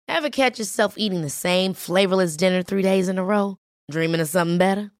Ever catch yourself eating the same flavorless dinner 3 days in a row? Dreaming of something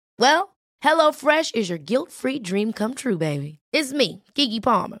better? Well, HelloFresh is your guilt-free dream come true, baby. It's me, Keke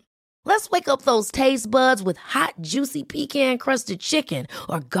Palmer. Let's wake up those taste buds with hot, juicy pecan-crusted chicken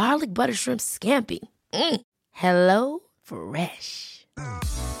or garlic butter shrimp scampi. Hello Fresh.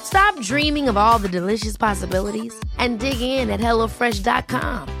 Stop dreaming of all the delicious possibilities and dig in at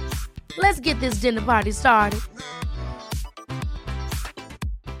HelloFresh.com. Let's get this dinner party started.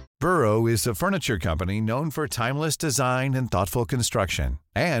 Burrow is a furniture company known for timeless design and thoughtful construction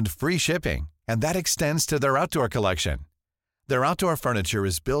and free shipping, and that extends to their outdoor collection. Their outdoor furniture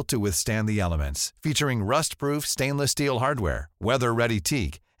is built to withstand the elements, featuring rust-proof stainless steel hardware, weather-ready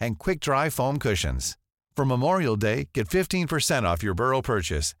teak, and quick-dry foam cushions. For Memorial Day, get 15% off your Burrow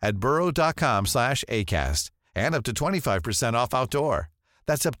purchase at burrow.com/ACAST and up to 25% off outdoor.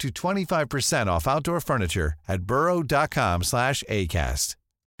 That's up to 25% off outdoor furniture at burrow.com/ACAST.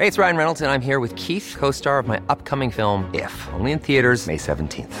 Hey, it's Ryan Reynolds, and I'm here with Keith, co-star of my upcoming film, If, only in theaters May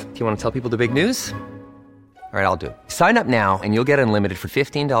 17th. Do you want to tell people the big news? All right, I'll do it. Sign up now and you'll get unlimited for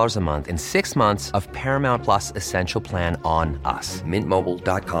 $15 a month and 6 months of Paramount Plus Essential Plan on us.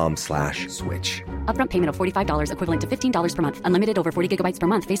 MintMobile.com/switch. Upfront payment of $45 equivalent to $15 per month. Unlimited over 40 gigabytes per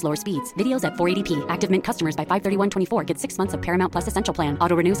month. Face lower speeds. Videos at 480p. Active Mint customers by 531.24 get 6 months of Paramount Plus Essential Plan.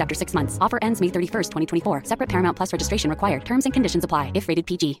 Auto renews after 6 months. Offer ends May 31st, 2024. Separate Paramount Plus registration required. Terms and conditions apply if rated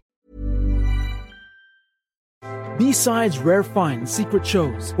PG. B-sides, rare finds, secret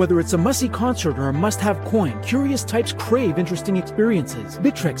shows. Whether it's a must-see concert or a must-have coin, curious types crave interesting experiences.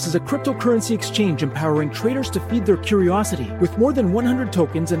 Bittrex is a cryptocurrency exchange empowering traders to feed their curiosity. With more than 100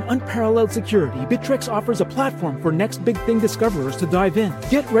 tokens and unparalleled security, Bittrex offers a platform for next big thing discoverers to dive in.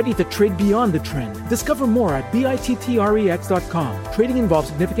 Get ready to trade beyond the trend. Discover more at bittrex.com. Trading involves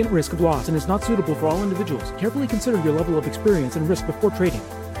significant risk of loss and is not suitable for all individuals. Carefully consider your level of experience and risk before trading.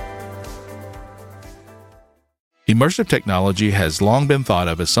 Immersive technology has long been thought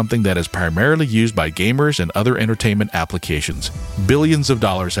of as something that is primarily used by gamers and other entertainment applications. Billions of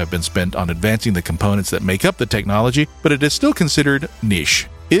dollars have been spent on advancing the components that make up the technology, but it is still considered niche.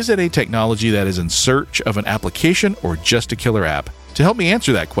 Is it a technology that is in search of an application or just a killer app? To help me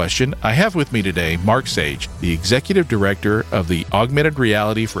answer that question, I have with me today Mark Sage, the Executive Director of the Augmented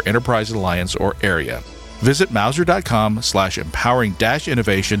Reality for Enterprise Alliance, or AREA. Visit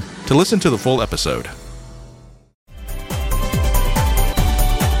Mauser.com/empowering-innovation to listen to the full episode.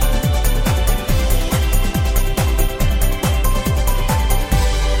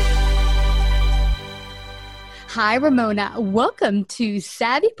 Hi, Ramona. Welcome to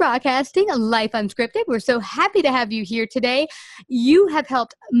Savvy Broadcasting, Life Unscripted. We're so happy to have you here today. You have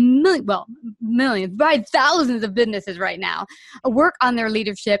helped millions, probably thousands of businesses right now work on their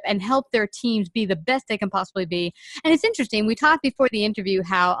leadership and help their teams be the best they can possibly be. And it's interesting. We talked before the interview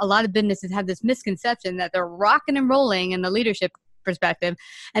how a lot of businesses have this misconception that they're rocking and rolling in the leadership perspective,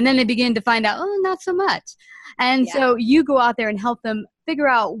 and then they begin to find out, oh, not so much. And so you go out there and help them figure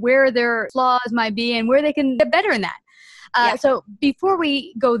out where their flaws might be and where they can get better in that. So before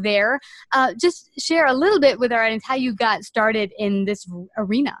we go there, just share a little bit with our audience how you got started in this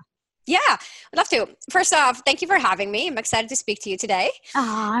arena. Yeah, I'd love to. First off, thank you for having me. I'm excited to speak to you today.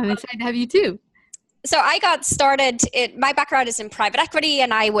 I'm excited to have you too. So I got started, my background is in private equity,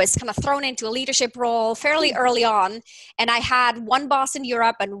 and I was kind of thrown into a leadership role fairly early on. And I had one boss in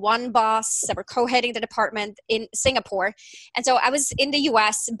Europe and one boss that were co-heading the department in Singapore. And so I was in the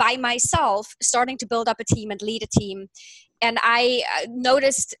US by myself, starting to build up a team and lead a team. And I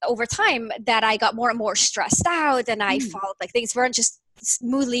noticed over time that I got more and more stressed out, and I felt like things weren't just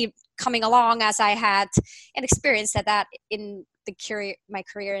smoothly coming along as I had an experience at that in my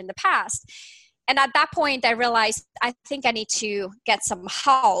career in the past. And at that point, I realized I think I need to get some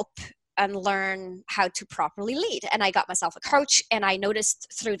help and learn how to properly lead. And I got myself a coach, and I noticed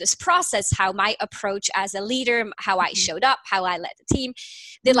through this process how my approach as a leader, how I showed up, how I led the team,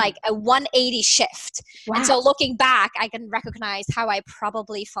 did like a 180 shift. Wow. And so looking back, I can recognize how I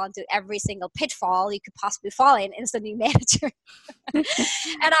probably fall into every single pitfall you could possibly fall in as a new manager. And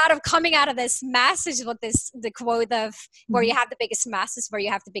coming out of this message, the quote of where you have the biggest masses, where you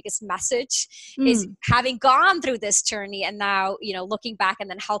have the biggest message, is having gone through this journey and now, looking back and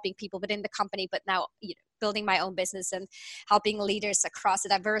then helping people within the company, but now, building my own business and helping leaders across a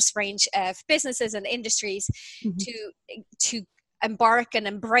diverse range of businesses and industries to embark and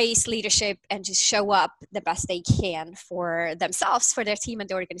embrace leadership and just show up the best they can for themselves, for their team and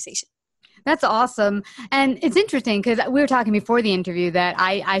the organization. That's awesome. And it's interesting because we were talking before the interview that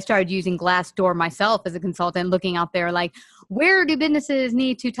I started using Glassdoor myself as a consultant, looking out there like, where do businesses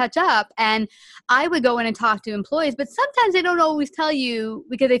need to touch up? And I would go in and talk to employees, but sometimes they don't always tell you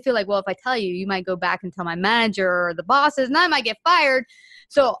because they feel like, well, if I tell you, you might go back and tell my manager or the bosses and I might get fired.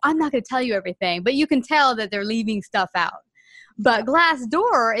 So I'm not going to tell you everything, but you can tell that they're leaving stuff out. But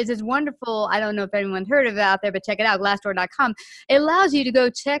Glassdoor is this wonderful, I don't know if anyone's heard of it out there, but check it out, glassdoor.com. It allows you to go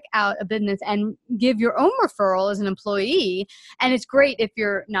check out a business and give your own referral as an employee. And it's great if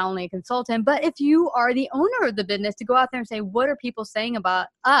you're not only a consultant, but if you are the owner of the business to go out there and say, what are people saying about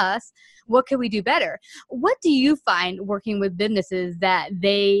us? What can we do better? What do you find working with businesses that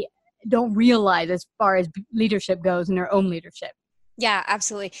they don't realize as far as leadership goes in their own leadership? Yeah,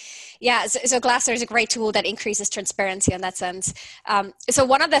 absolutely. Yeah, so Glassdoor is a great tool that increases transparency in that sense. So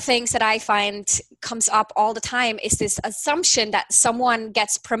one of the things that I find comes up all the time is this assumption that someone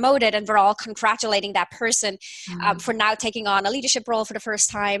gets promoted and we're all congratulating that person for now taking on a leadership role for the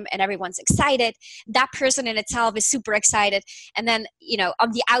first time, and everyone's excited. That person in itself is super excited. And then,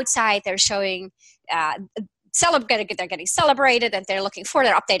 on the outside, they're showing they're getting celebrated and they're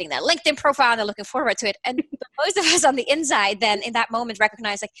updating their LinkedIn profile and they're looking forward to it. And most of us on the inside then in that moment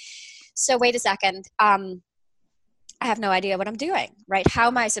recognize like, so wait a second, I have no idea what I'm doing, right? How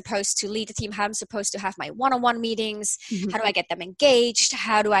am I supposed to lead the team? How am I supposed to have my one-on-one meetings? How do I get them engaged?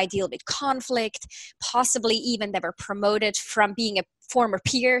 How do I deal with conflict? Possibly even they were promoted from being a former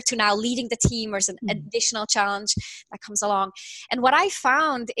peer to now leading the team, or is an additional challenge that comes along. And what I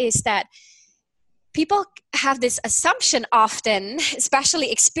found is that people have this assumption often,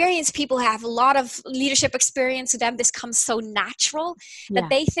 especially experienced people who have a lot of leadership experience. To them, this comes so natural that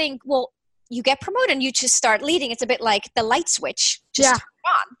they think, well, you get promoted and you just start leading. It's a bit like the light switch, just turn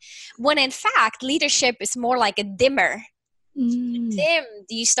on. When in fact, leadership is more like a dimmer. Dim,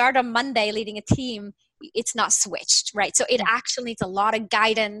 you start on Monday leading a team, it's not switched, right? So it actually needs a lot of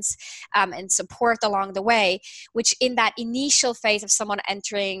guidance and support along the way, which in that initial phase of someone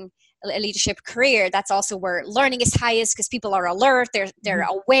entering a leadership career, that's also where learning is highest because people are alert. They're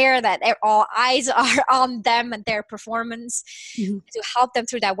aware that all eyes are on them and their performance, to help them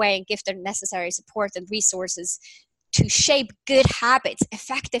through that way and give them necessary support and resources to shape good habits,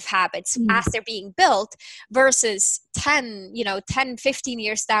 effective habits as they're being built, versus 10, 15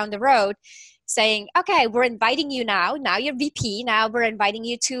 years down the road saying, okay, we're inviting you now you're VP, now we're inviting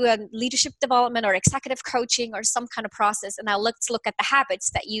you to a leadership development or executive coaching or some kind of process. And now let's look at the habits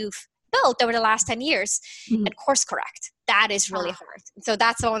that you've built over the last 10 years and course correct. That is really hard. So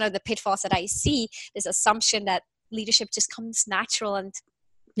that's one of the pitfalls that I see, this assumption that leadership just comes natural and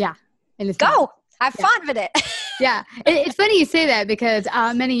and have fun with it. It's funny you say that because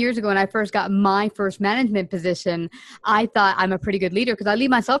many years ago when I first got my first management position, I thought I'm a pretty good leader because I lead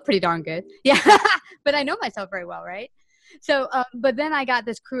myself pretty darn good. But I know myself very well, right? So, but then I got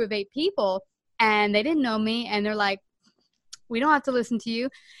this crew of 8 people and they didn't know me and they're like, we don't have to listen to you.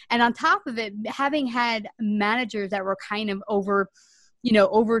 And on top of it, having had managers that were kind of over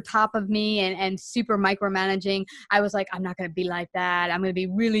top of me and super micromanaging, I was like, I'm not going to be like that. I'm going to be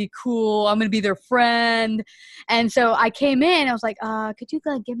really cool. I'm going to be their friend. And so I came in, I was like, could you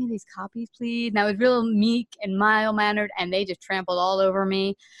give me these copies, please? And I was real meek and mild-mannered, and they just trampled all over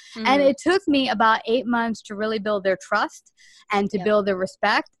me. And it took me about 8 months to really build their trust and to build their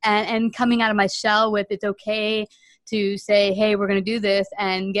respect and coming out of my shell with it's okay to say, hey, we're going to do this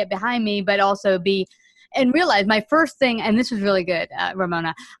and get behind me, but also and realize my first thing, and this was really good,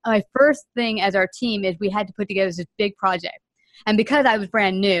 Ramona, my first thing as our team is we had to put together this big project. And because I was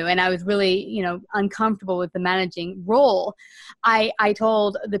brand new and I was really, uncomfortable with the managing role, I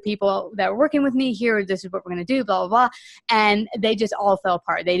told the people that were working with me, here, this is what we're going to do, blah, blah, blah. And they just all fell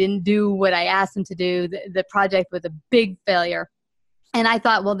apart. They didn't do what I asked them to do. The project was a big failure. And I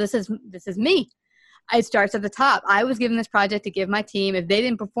thought, well, this is me. It starts at the top. I was given this project to give my team. If they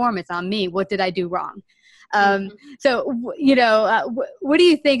didn't perform, it's on me. What did I do wrong? So, what do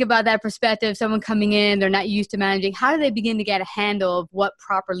you think about that perspective? Someone coming in, they're not used to managing. How do they begin to get a handle of what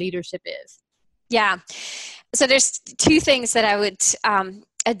proper leadership is? Yeah. So there's 2 things that I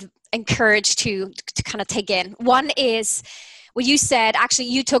would encourage to kind of take in. One is what you said, actually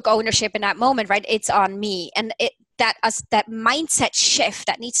you took ownership in that moment, right? It's on me. And that mindset shift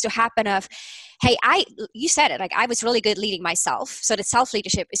that needs to happen of, hey, you said it, like I was really good leading myself. So the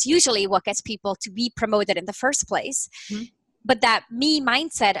self-leadership is usually what gets people to be promoted in the first place. But that me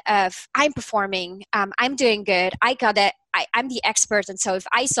mindset of I'm performing, I'm doing good, I got it, I'm the expert. And so if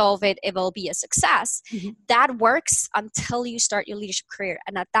I solve it, it will be a success. That works until you start your leadership career.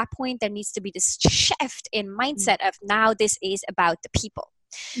 And at that point, there needs to be this shift in mindset of now this is about the people.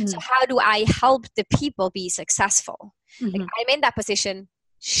 So how do I help the people be successful? Like, I'm in that position,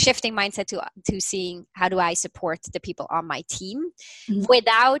 shifting mindset to seeing how do I support the people on my team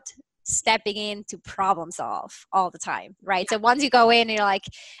without stepping in to problem solve all the time, right? So once you go in and you're like,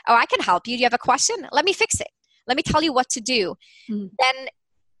 oh, I can help you. Do you have a question? Let me fix it. Let me tell you what to do. Then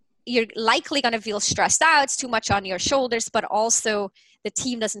you're likely going to feel stressed out. It's too much on your shoulders, but also the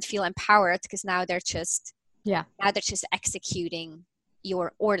team doesn't feel empowered because now they're just executing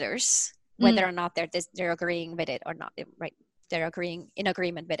your orders, whether or not they're agreeing with it or not, right? They're agreeing in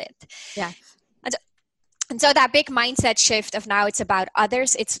agreement with it. Yeah. And so that big mindset shift of now it's about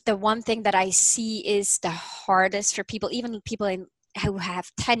others. It's the one thing that I see is the hardest for people, even people who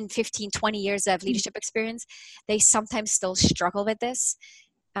have 10, 15, 20 years of leadership experience. They sometimes still struggle with this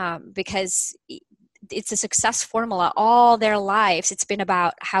because it's a success formula all their lives. It's been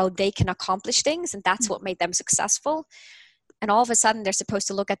about how they can accomplish things, and that's what made them successful. And all of a sudden they're supposed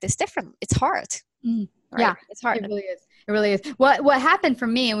to look at this different. It's hard. Right? Yeah, it's hard. It really is. It really is. What happened for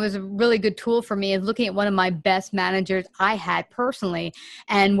me, it was a really good tool for me, is looking at one of my best managers I had personally.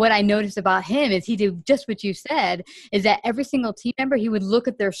 And what I noticed about him is he did just what you said, is that every single team member, he would look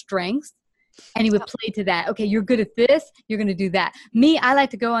at their strengths and he would play to that. Okay, you're good at this, you're going to do that. Me, I like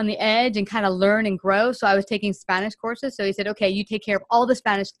to go on the edge and kind of learn and grow. So I was taking Spanish courses. So he said, okay, you take care of all the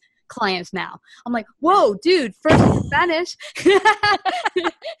Spanish clients now. I'm like, whoa, dude, first in Spanish.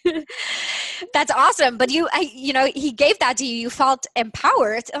 That's awesome. But he gave that to you. You felt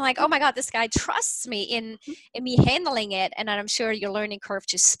empowered and like, oh my God, this guy trusts me in me handling it. And I'm sure your learning curve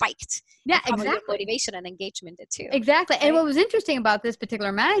just spiked. Yeah, exactly. Your exactly. motivation and engagement did too. Exactly. Right? And what was interesting about this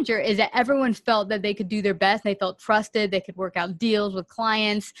particular manager is that everyone felt that they could do their best. They felt trusted. They could work out deals with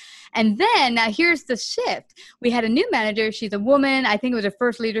clients. And then now here's the shift. We had a new manager. She's a woman. I think it was her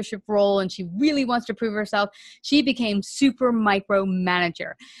first leadership role, and she really wants to prove herself. She became super micro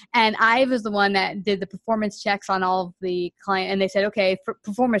manager. And I was the one that did the performance checks on all of the client. And they said, okay, for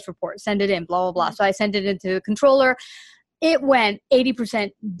performance report, send it in, blah, blah, blah. So I sent it into the controller. It went 80%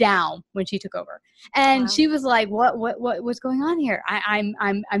 down when she took over. And she was like, what's going on here?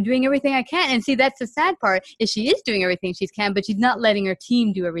 I'm doing everything I can. And see, that's the sad part, is she is doing everything she can, but she's not letting her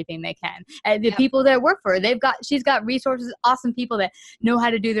team do everything they can. The people that work for her, she's got resources, awesome people that know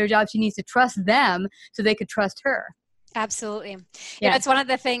how to do their job. She needs to trust them so they could trust her. Absolutely. Yeah. It's one of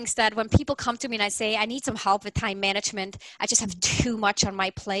the things that when people come to me and I say, I need some help with time management, I just have too much on my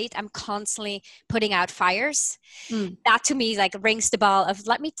plate. I'm constantly putting out fires. That to me like rings the bell of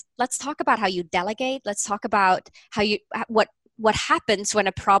let's talk about how you delegate. Let's talk about what happens when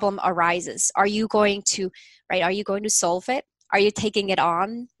a problem arises. Are you going to solve it? Are you taking it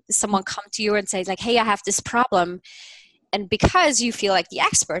on? Does someone come to you and say like, hey, I have this problem. And because you feel like the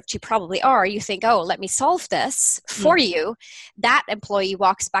expert, you probably are, you think, oh, let me solve this for you. That employee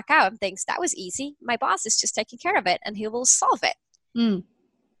walks back out and thinks, that was easy. My boss is just taking care of it and he will solve it.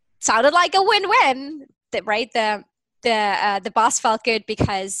 Sounded like a win-win, right? The boss felt good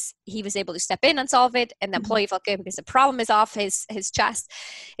because he was able to step in and solve it. And the employee felt good because the problem is off his chest,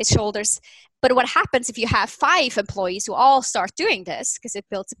 his shoulders. But what happens if you have 5 employees who all start doing this, because it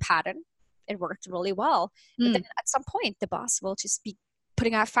builds a pattern? It worked really well. But then at some point, the boss will just be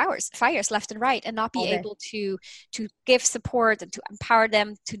putting out fires left and right and not be able to give support and to empower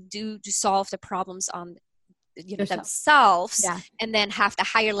them to solve the problems on themselves. And then have the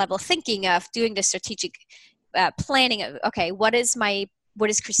higher level thinking of doing the strategic planning of, okay, what is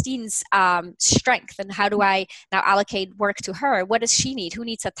Christine's strength, and how do I now allocate work to her? What does she need? Who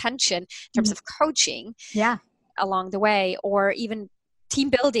needs attention in terms of coaching along the way, or even team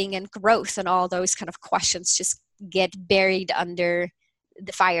building and growth, and all those kind of questions just get buried under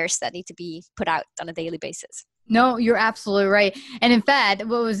the fires that need to be put out on a daily basis. No, you're absolutely right. And in fact,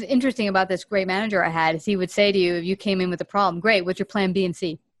 what was interesting about this great manager I had is he would say to you, if you came in with a problem, great, what's your plan B and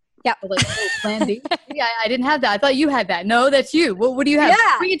C? Yeah. Like, oh, plan B? Yeah, I didn't have that. I thought you had that. No, that's you. What do you have?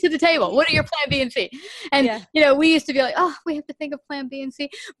 Yeah. Bring it to the table. What are your plan B and C? And, we used to be like, oh, we have to think of plan B and C.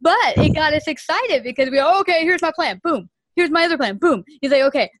 But it got us excited because we go, okay, here's my plan. Boom. Here's my other plan. Boom. He's like,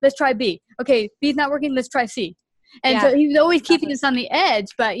 okay, let's try B. Okay, B's not working. Let's try C. And so he was always keeping us on the edge.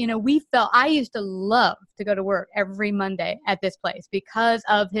 But, I used to love to go to work every Monday at this place because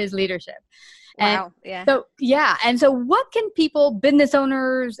of his leadership. Wow. And so what can people, business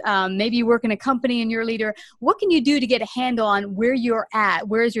owners, maybe you work in a company and you're a leader, what can you do to get a handle on where you're at?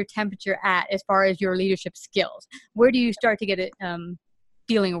 Where is your temperature at as far as your leadership skills? Where do you start to get a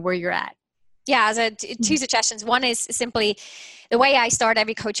feeling of where you're at? Yeah, so 2 suggestions. One is simply the way I start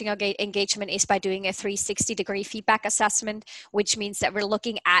every coaching engagement is by doing a 360-degree feedback assessment, which means that we're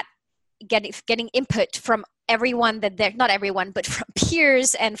looking at getting input from everyone that they're not everyone, but from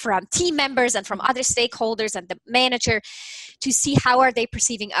peers and from team members and from other stakeholders and the manager to see how are they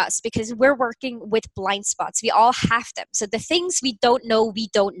perceiving us, because we're working with blind spots. We all have them. So the things we don't know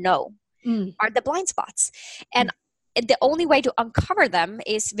are the blind spots. And the only way to uncover them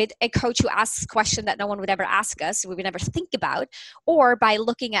is with a coach who asks a question that no one would ever ask us, we would never think about, or by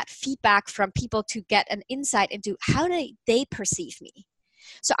looking at feedback from people to get an insight into how they perceive me.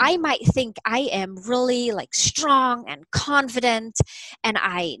 So I might think I am really like strong and confident and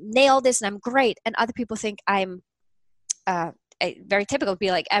I nail this and I'm great. And other people think I'm very typical, be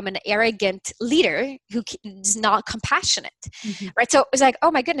like, I'm an arrogant leader who is not compassionate, right? So it's like,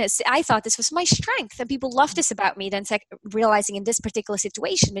 oh my goodness, I thought this was my strength and people love this about me. Then it's like realizing in this particular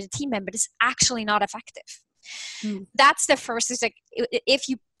situation with a team member, this is actually not effective. That's the first, is like, if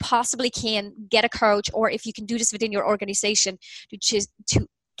you possibly can get a coach, or if you can do this within your organization, to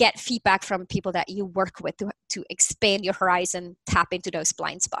get feedback from people that you work with to expand your horizon, tap into those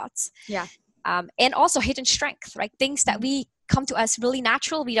blind spots. Yeah. And also hidden strength, right? Things that we come to us really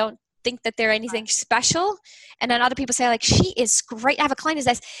natural. We don't think that they're anything special. And then other people say like, she is great. I have a client who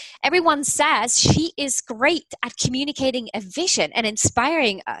says, everyone says she is great at communicating a vision and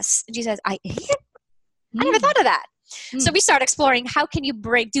inspiring us. And she says, I never thought of that. So we start exploring, how can you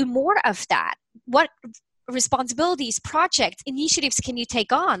do more of that? What responsibilities, projects, initiatives can you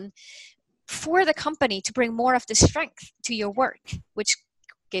take on for the company to bring more of the strength to your work, which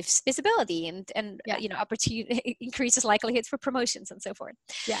gives visibility and opportunity, increases likelihoods for promotions and so forth.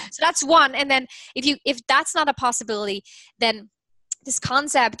 Yeah. So that's one. And then if that's not a possibility, then this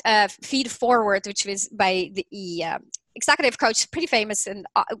concept of feed forward, which was by the executive coach, pretty famous and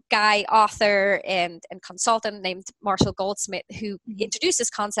guy, author and consultant named Marshall Goldsmith, who introduced this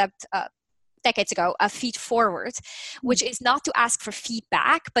concept decades ago, of feed forward, which is not to ask for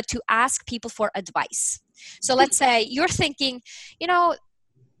feedback, but to ask people for advice. So let's say you're thinking,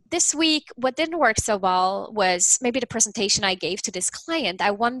 this week, what didn't work so well was maybe the presentation I gave to this client.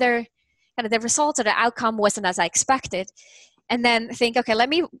 I wonder, the result or the outcome wasn't as I expected. And then think, okay, let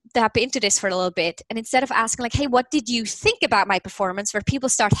me tap into this for a little bit. And instead of asking like, hey, what did you think about my performance? Where people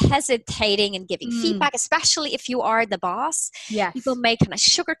start hesitating and giving feedback, especially if you are the boss. Yes. People may kind of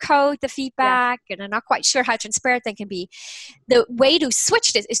sugarcoat the feedback and are not quite sure how transparent they can be. The way to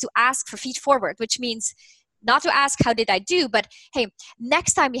switch this is to ask for feed forward, which means not to ask, how did I do? But, hey,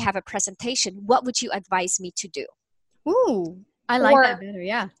 next time you have a presentation, what would you advise me to do? Ooh, I like that better,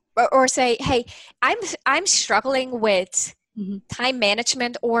 yeah. Or say, hey, I'm struggling with time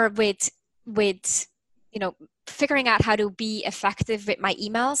management, or with figuring out how to be effective with my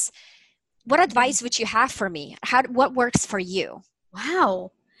emails. What advice would you have for me? What works for you?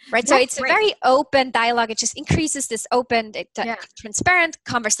 Wow. Right. So it's great. A very open dialogue. It just increases this open, transparent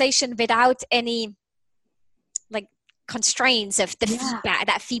conversation without any constraints of the feedback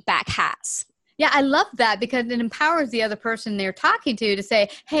that feedback has. Yeah, I love that, because it empowers the other person they're talking to say,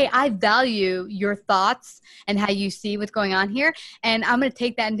 hey, I value your thoughts and how you see what's going on here. And I'm going to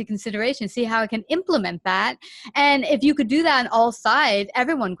take that into consideration, see how I can implement that. And if you could do that on all sides,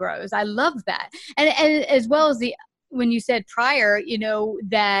 everyone grows. I love that. And as well as when you said prior,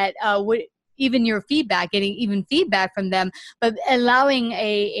 that even your feedback, getting even feedback from them, but allowing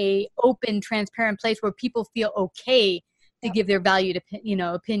a open, transparent place where people feel okay to give their valued,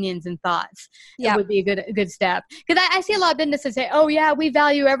 opinions and thoughts. It would be a good step. Because I see a lot of businesses say, oh yeah, we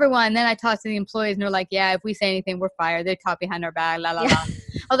value everyone. And then I talk to the employees and they're like, yeah, if we say anything, we're fired. They talk behind our back, la, la, la. I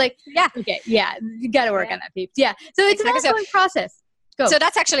was like, okay, you got to work on that, peeps. Yeah. So it's an ongoing process. Go. So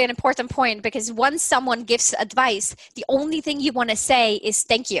that's actually an important point, because once someone gives advice, the only thing you want to say is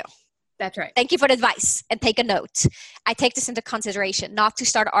thank you. That's right. Thank you for the advice, and take a note. I take this into consideration, not to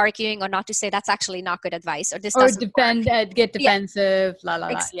start arguing or not to say that's actually not good advice, or this doesn't work. Get defensive, la la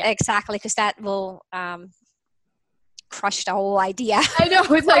la. Exactly, because that will crush the whole idea. I know.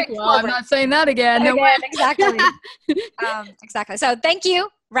 It's like, well, I'm not saying that again. No way. Exactly. Exactly. So thank you.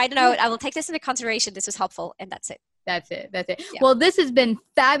 Write a note. I will take this into consideration. This was helpful, and that's it. That's it. Yeah. Well, this has been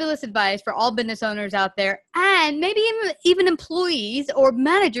fabulous advice for all business owners out there, and maybe even employees or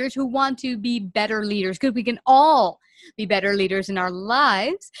managers who want to be better leaders, because we can all be better leaders in our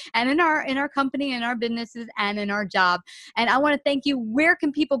lives and in our company, in our businesses, and in our job. And I want to thank you. Where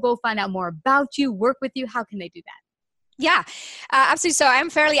can people go find out more about you, work with you? How can they do that? Yeah, absolutely. So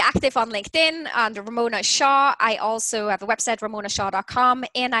I'm fairly active on LinkedIn under Ramona Shaw. I also have a website, ramonashaw.com,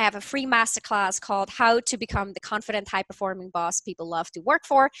 and I have a free masterclass called How to Become the Confident, High-Performing Boss People Love to Work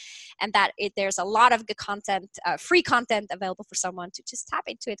For. And there's a lot of good content, free content available for someone to just tap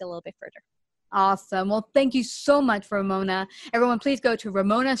into it a little bit further. Awesome. Well, thank you so much, Ramona. Everyone, please go to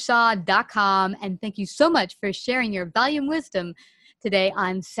ramonashaw.com. And thank you so much for sharing your value and wisdom today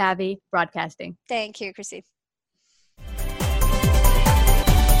on Savvy Broadcasting. Thank you, Chrissy.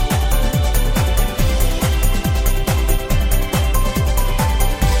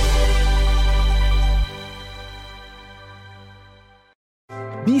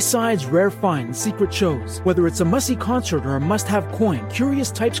 B-sides, rare finds, secret shows. Whether it's a must-see concert or a must-have coin, curious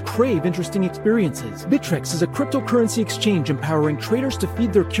types crave interesting experiences. Bittrex is a cryptocurrency exchange empowering traders to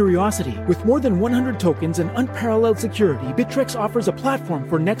feed their curiosity. With more than 100 tokens and unparalleled security, Bittrex offers a platform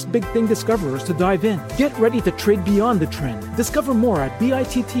for next big thing discoverers to dive in. Get ready to trade beyond the trend. Discover more at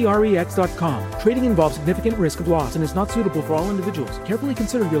bittrex.com. Trading involves significant risk of loss and is not suitable for all individuals. Carefully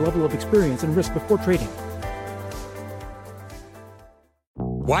consider your level of experience and risk before trading.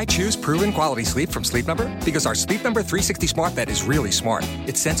 Why choose proven quality sleep from Sleep Number? Because our Sleep Number 360 smart bed is really smart.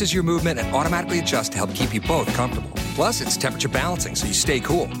 It senses your movement and automatically adjusts to help keep you both comfortable. Plus, it's temperature balancing so you stay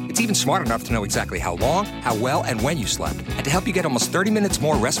cool. It's even smart enough to know exactly how long, how well, and when you slept, and to help you get almost 30 minutes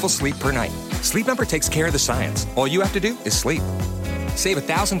more restful sleep per night. Sleep Number takes care of the science. All you have to do is sleep. Save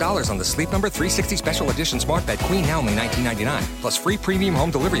 $1,000 on the Sleep Number 360 Special Edition Smart Bed Queen now only $19.99, plus free premium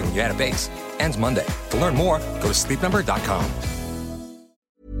home delivery when you add a base. Ends Monday. To learn more, go to sleepnumber.com.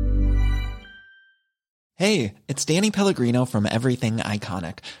 Hey, it's Danny Pellegrino from Everything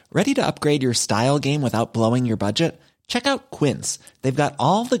Iconic. Ready to upgrade your style game without blowing your budget? Check out Quince. They've got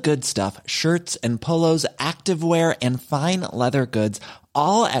all the good stuff, shirts and polos, activewear, and fine leather goods,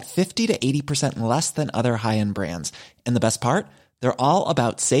 all at 50 to 80% less than other high-end brands. And the best part? They're all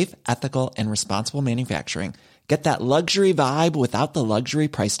about safe, ethical, and responsible manufacturing. Get that luxury vibe without the luxury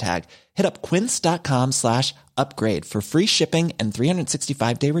price tag. Hit up quince.com/upgrade for free shipping and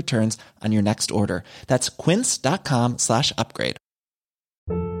 365-day returns on your next order. That's quince.com/upgrade.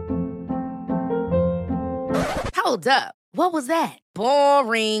 Hold up. What was that?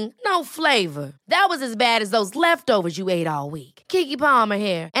 Boring. No flavor. That was as bad as those leftovers you ate all week. Keke Palmer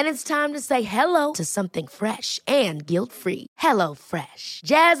here, and it's time to say hello to something fresh and guilt-free. Hello Fresh.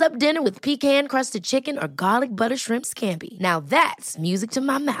 Jazz up dinner with pecan-crusted chicken or garlic butter shrimp scampi. Now that's music to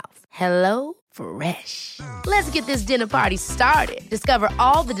my mouth. Hello Fresh. Let's get this dinner party started. Discover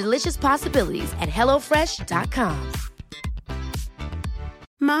all the delicious possibilities at hellofresh.com.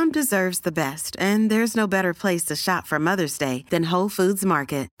 Mom deserves the best, and there's no better place to shop for Mother's Day than Whole Foods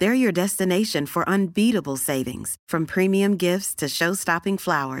Market. They're your destination for unbeatable savings, from premium gifts to show-stopping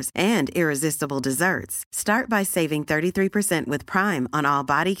flowers and irresistible desserts. Start by saving 33% with Prime on all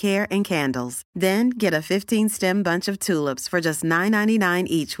body care and candles. Then get a 15-stem bunch of tulips for just $9.99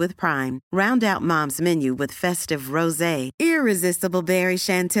 each with Prime. Round out Mom's menu with festive rosé, irresistible berry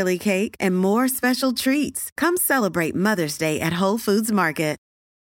chantilly cake, and more special treats. Come celebrate Mother's Day at Whole Foods Market.